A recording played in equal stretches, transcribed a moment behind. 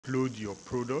upload your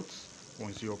products.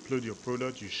 Once you upload your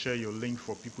product, you share your link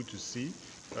for people to see,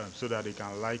 so that they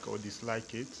can like or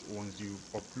dislike it. Once you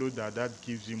upload that, that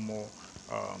gives you more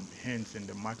hints in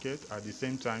the market. At the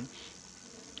same time,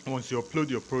 once you upload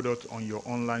your product on your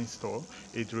online store,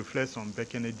 it reflects on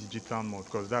Bekene Digital Mode,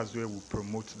 because that's where we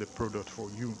promote the product for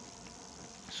you.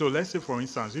 So let's say, for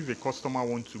instance, if a customer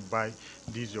wants to buy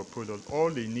this your product, all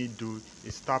they need to do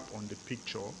is tap on the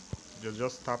picture. They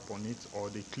just tap on it, or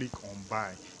they click on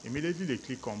buy. Immediately they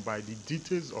click on buy, the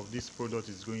details of this product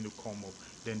is going to come up.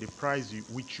 Then the price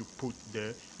which you put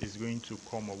there is going to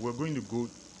come up. We're going to go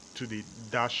to the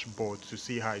dashboard to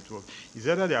see how it works. Is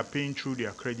either they are paying through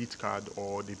their credit card,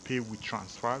 or they pay with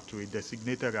transfer to a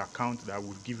designated account that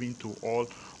we've given to all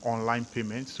online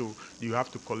payments. So you have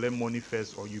to collect money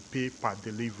first, or you pay per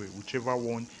delivery, whichever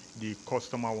one the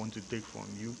customer wants to take from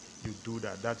you. You do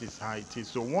that. That is how it is.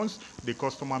 So once the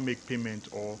customer make payment,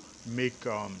 or make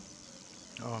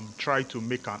try to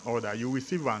make an order, you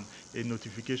receive a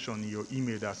notification in your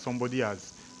email that somebody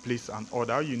has placed an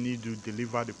order. All you need to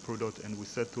deliver the product, and we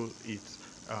settle it,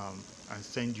 and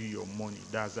send you your money.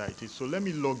 That's how it is. So let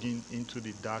me log in into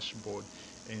the dashboard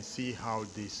and see how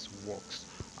this works.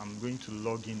 I'm going to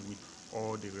log in with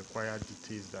all the required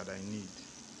details that I need.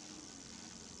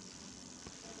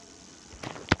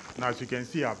 Now, as you can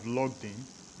see, I've logged in.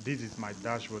 This is my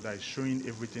dashboard that is showing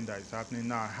everything that is happening.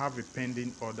 Now I have a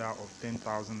pending order of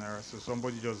 10,000 naira. So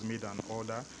somebody just made an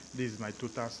order. This is my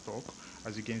total stock.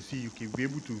 As you can see, you can be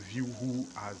able to view who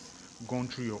has gone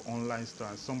through your online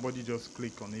store. Somebody just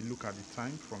click on it. Look at the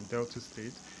time from Delta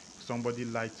State. Somebody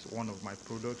liked one of my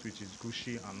products, which is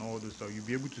Gucci and all those. So you'll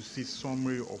be able to see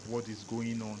summary of what is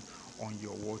going on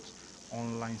your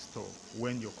online store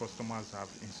when your customers have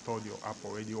installed your app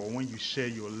already, or when you share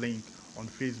your link on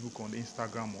Facebook, on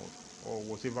Instagram, or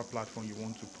whatever platform you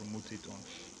want to promote it on.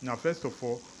 Now, first of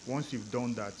all, once you've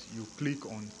done that, you click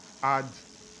on add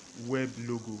web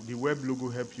logo. The web logo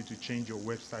helps you to change your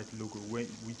website logo,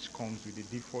 which comes with the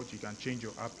default. You can change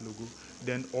your app logo.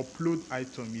 Then upload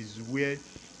item is where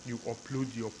you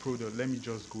upload your product. Let me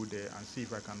just go there and see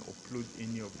if I can upload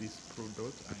any of these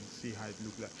products and see how it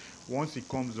looks like. Once it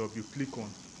comes up, you click on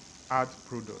add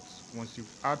products. Once you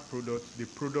add products, the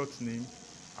product name,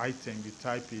 item, you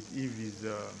type it. If it's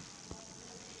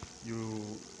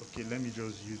okay, let me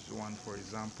just use one for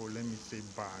example. Let me say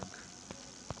bag.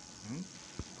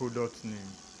 Product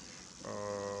name,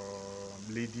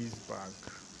 ladies bag.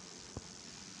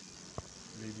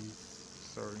 Ladies,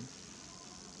 sorry.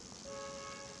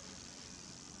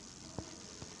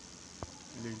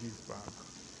 Ladies bag.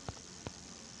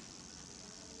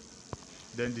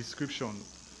 Then description.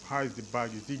 How is the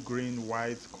bag? Is it green,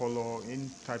 white, color, any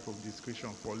type of description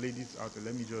for ladies out there?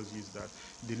 Let me just use that.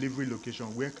 Delivery location.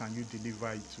 Where can you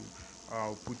deliver it to?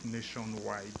 I'll put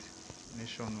nationwide.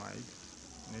 Nationwide.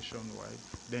 Nationwide.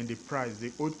 Then the price.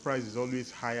 The old price is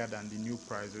always higher than the new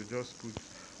price. We'll just put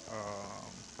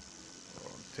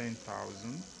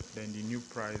 10,000. Then the new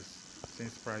price,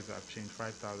 since price have changed,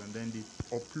 5,000. Then the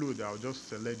upload, I'll just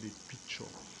select the picture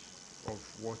of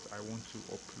what I want to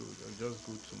upload. I'll just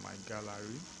go to my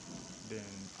gallery, then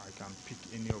I can pick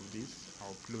any of this.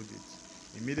 I'll upload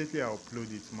it. Immediately I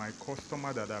upload it, my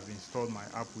customer that have installed my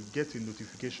app will get a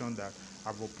notification that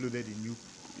I've uploaded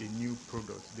a new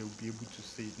product. They will be able to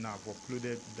see it. Now I've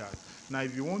uploaded that. Now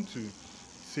if you want to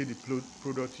see the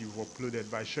product you've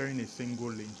uploaded by sharing a single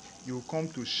link, you will come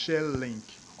to share link.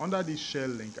 Under this share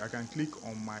link, I can click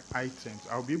on my items.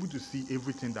 I'll be able to see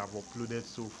everything that I've uploaded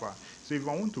so far. So if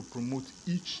I want to promote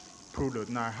each product,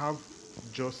 now I have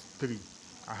just 3.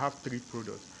 I have 3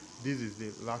 products. This is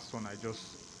the last one I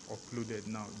just uploaded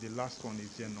now. The last one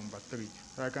is here, number 3.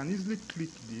 So I can easily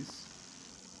click this.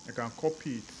 I can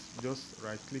copy it. Just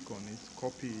right click on it,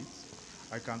 copy it.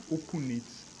 I can open it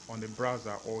on the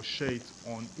browser or share it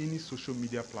on any social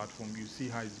media platform. You see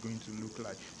how it's going to look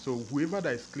like. So whoever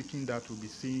that is clicking that will be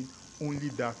seeing only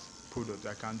that product.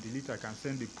 I can delete, I can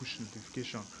send a push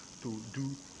notification to do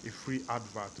a free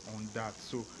advert on that.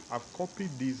 So I've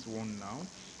copied this one now.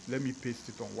 Let me paste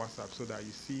it on WhatsApp so that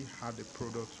you see how the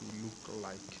product will look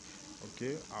like.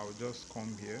 Okay, I'll just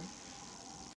come here.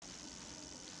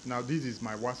 Now this is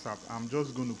my WhatsApp. I'm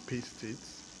just going to paste it.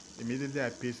 Immediately I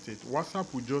paste it,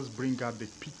 WhatsApp will just bring out the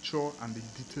picture and the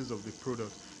details of the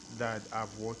product that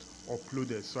I've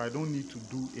uploaded. So I don't need to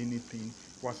do anything.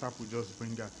 WhatsApp will just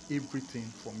bring out everything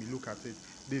for me. Look at it.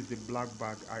 This is the black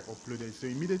bag I uploaded. So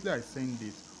immediately I send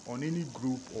it on any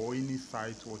group or any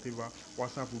site, whatever,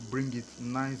 WhatsApp will bring it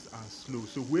nice and slow.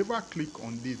 So whoever click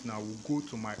on this now will go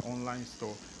to my online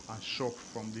store and shop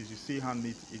from this. You see how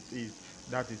neat it is.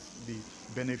 That is the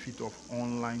benefit of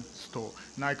online store.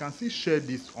 Now I can still share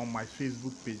this on my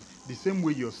Facebook page. The same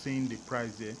way you're seeing the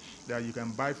price there, that you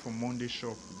can buy from Monday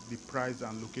shop, the price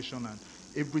and location and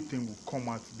everything will come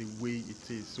out the way it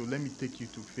is. So let me take you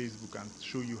to Facebook and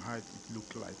show you how it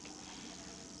look like.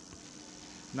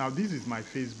 Now this is my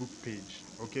Facebook page.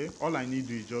 Okay, all I need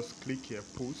to do is just click here,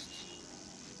 post,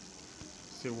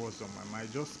 say what's on my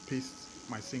mind, just paste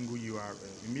my single URL.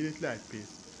 Immediately I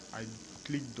paste, I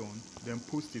click done, then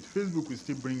post it. Facebook will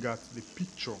still bring out the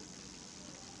picture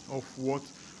of what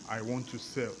I want to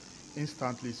sell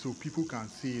instantly, so people can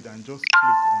see it and just click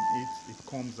on it. It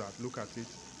comes out. Look at it.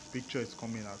 Picture is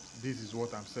coming out. This is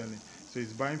what I'm selling. So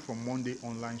it's buying from Monday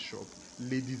online shop.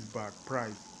 Ladies bag,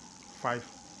 price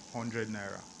 500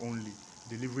 naira only.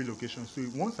 Delivery location. So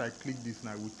once I click this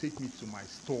now, it will take me to my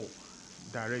store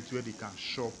direct where they can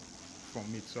shop from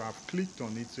it. So I've clicked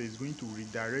on it, so it's going to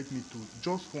redirect me to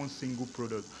just one single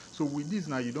product. So with this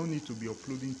now, you don't need to be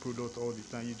uploading product all the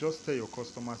time. You just tell your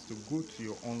customers to go to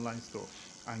your online store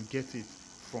and get it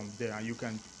from there, and you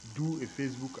can do a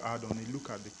Facebook ad on it. Look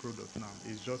at the product now.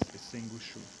 It's just a single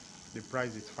shoe. The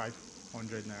price is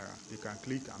 500 naira. You can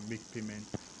click and make payment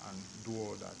and do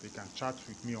all that. They can chat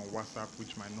with me on WhatsApp,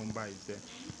 which my number is there.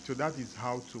 So that is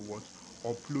how to what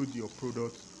upload your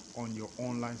product on your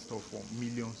online store for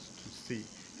millions to see.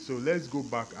 So let's go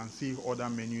back and see other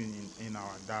menu in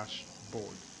our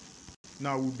dashboard.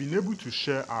 Now we've been able to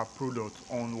share our product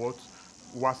on what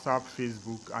WhatsApp,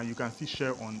 Facebook, and you can see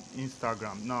share on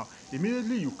Instagram. Now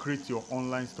immediately you create your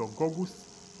online store, Google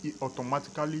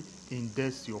automatically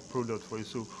index your product for you.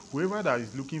 So whoever that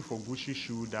is looking for Gucci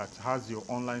shoe that has your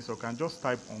online store can just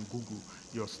type on Google,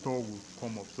 your store will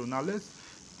come up. So now let's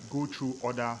go through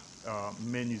other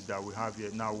menus that we have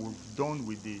here. Now we've done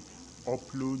with the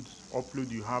upload.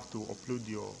 You have to upload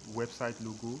your website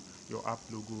logo, your app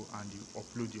logo, and you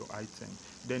upload your item.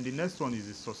 Then the next one is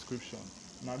the subscription.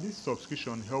 Now this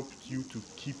subscription helps you to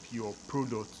keep your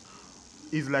product.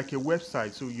 It's like a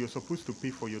website, so you're supposed to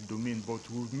pay for your domain, but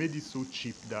we've made it so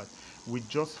cheap that with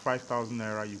just 5,000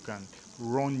 naira you can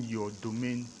run your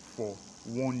domain for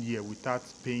 1 year without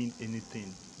paying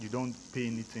anything. You don't pay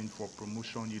anything for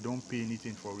promotion, you don't pay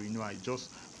anything for renewal. It's just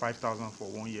 5,000 for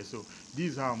 1 year. So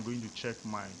this is how I'm going to check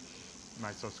my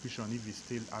subscription if it's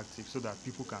still active, so that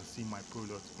people can see my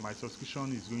product. My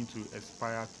subscription is going to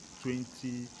expire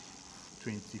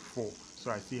 2024,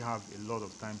 so I still have a lot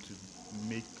of time to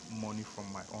make money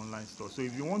from my online store. So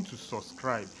if you want to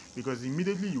subscribe, because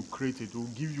immediately you create it, will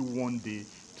give you 1 day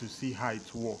to see how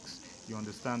it works. You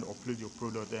understand? Upload your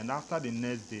product, and after the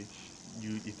next day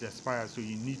it expires, so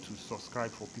you need to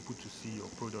subscribe for people to see your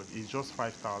product. It's just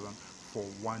 5,000 for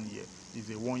 1 year. It's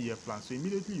a 1 year plan. So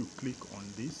immediately you click on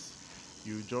this,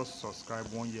 you just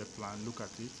subscribe 1 year plan. Look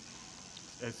at it,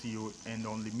 SEO and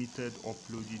unlimited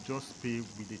upload. You just pay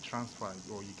with the transfer,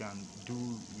 or you can do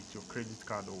with your credit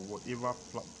card or whatever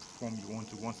platform you want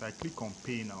to. Once I click on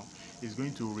pay now, it's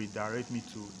going to redirect me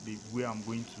to the where I'm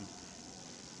going to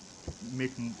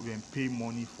make and pay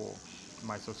money for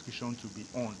my subscription to be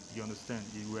on. You understand?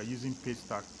 We are using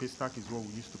Paystack. Paystack is what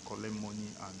we use to collect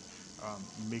money and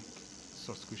make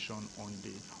subscription on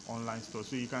the online store.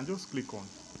 So you can just click on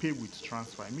pay with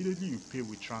transfer. Immediately you pay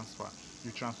with transfer,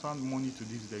 you transfer money to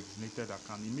this designated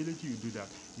account. Immediately you do that,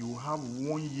 you will have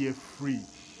 1 year free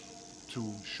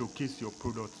to showcase your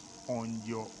product on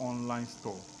your online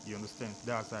store. You understand?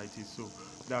 That's how it is. So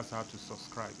that's how to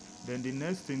subscribe. Then the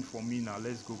next thing for me now,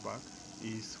 let's go back,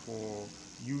 is for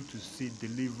you to see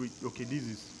delivery. Okay, this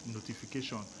is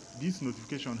notification. This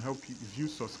notification help you view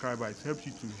subscribers, help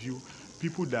you to view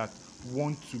people that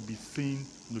want to be seeing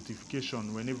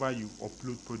notification whenever you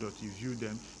upload product. You view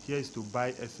them. Here is to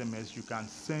buy SMS. You can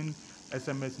send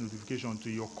SMS notification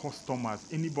to your customers.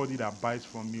 Anybody that buys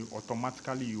from you,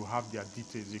 automatically you have their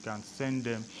details. You can send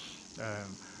them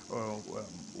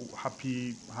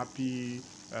happy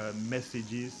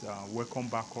messages, welcome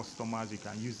back customers. You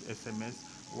can use SMS.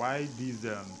 Why these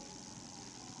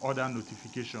other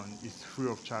notification is free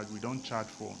of charge? We don't charge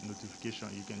for notification.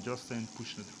 You can just send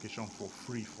push notification for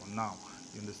free for now.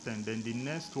 You understand? Then the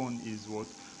next one is what?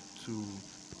 To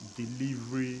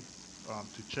delivery,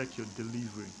 to check your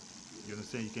delivery. You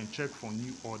understand? You can check for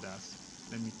new orders.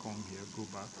 Let me come here, go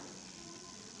back.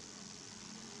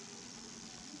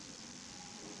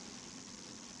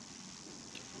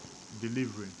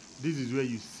 Delivery. This is where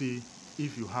you see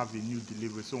if you have a new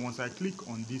delivery. So once I click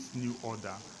on this new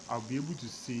order, I'll be able to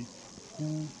see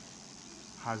who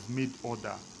has made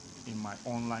order in my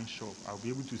online shop. I'll be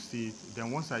able to see it.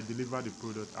 Then once I deliver the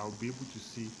product, I'll be able to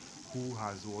see who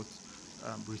has what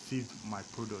received my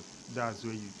product. That's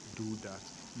where you do that.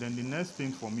 Then the next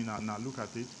thing for me now look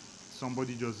at it,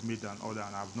 somebody just made an order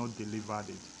and I've not delivered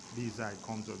it, this is how it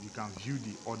comes up. You can view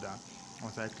the order.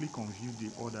 Once I click on view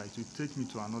the order, it will take me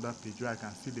to another page where I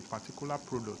can see the particular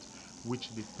product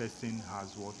which the person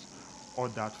has what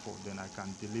ordered for. Then I can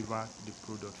deliver the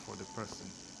product for the person.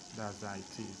 That's how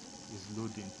it is. It's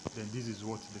loading. Then this is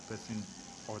what the person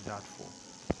ordered for.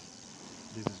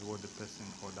 This is what the person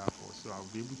ordered for. So I'll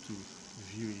be able to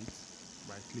view it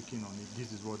by clicking on it.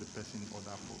 This is what the person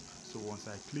ordered for. So once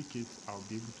I click it, I'll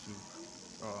be able to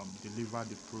deliver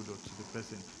the product to the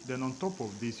person. Then on top of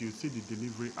this, you see the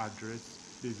delivery address.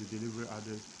 This is the delivery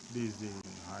address. This is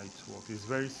how it works. It's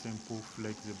very simple,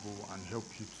 flexible, and help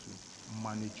you to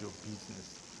manage your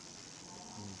business.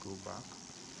 Let me go back.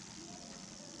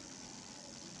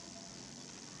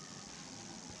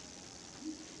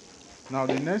 Now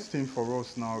the next thing for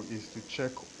us now is to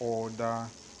check order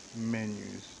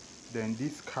menus. Then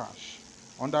this cash.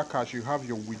 Under cash, you have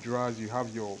your withdrawals, you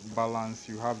have your balance,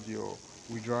 you have your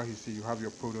withdrawal history, you have your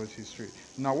product history.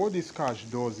 Now what this cash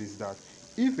does is that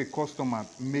if a customer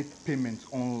make payment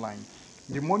online,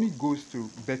 the money goes to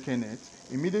Bekenet.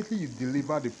 Immediately you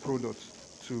deliver the product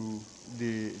to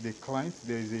the client.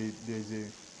 There's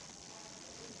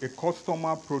a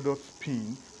customer product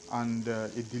pin and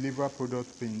a deliver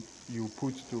product pin you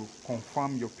put to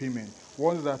confirm your payment.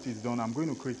 Once that is done, I'm going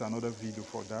to create another video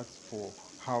for that, for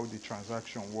how the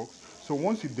transaction works. So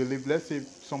once you deliver, let's say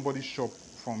somebody shop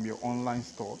from your online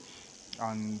store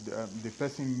and the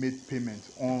person made payment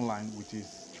online with his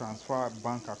transfer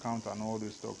bank account and all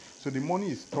this stuff. So the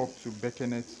money is stuck to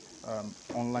Bekenet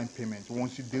online payment.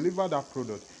 Once you deliver that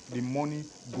product, the money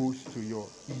goes to your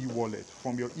e-wallet.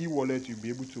 From your e-wallet, you'll be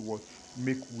able to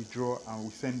make withdraw and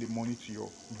will send the money to your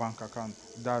bank account.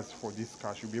 That's for this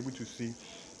cash. You'll be able to see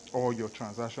all your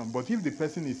transactions. But if the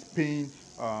person is paying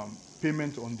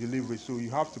payment on delivery, so you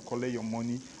have to collect your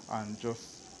money and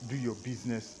just do your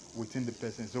business within the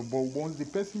person. So but once the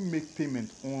person make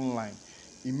payment online,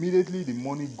 immediately the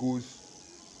money goes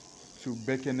to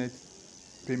Bekenet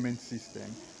payment system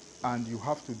and you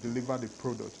have to deliver the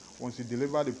product. Once you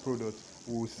deliver the product,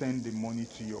 we will send the money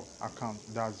to your account.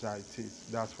 That's how it is.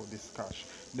 That's for this cash.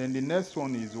 Then the next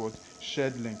one is what?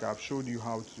 Shared link. I've showed you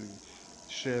how to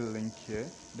share link here.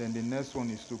 Then the next one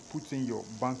is to put in your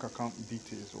bank account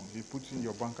details. Once you put in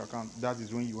your bank account, that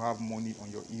is when you have money on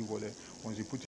your e-wallet. Once you put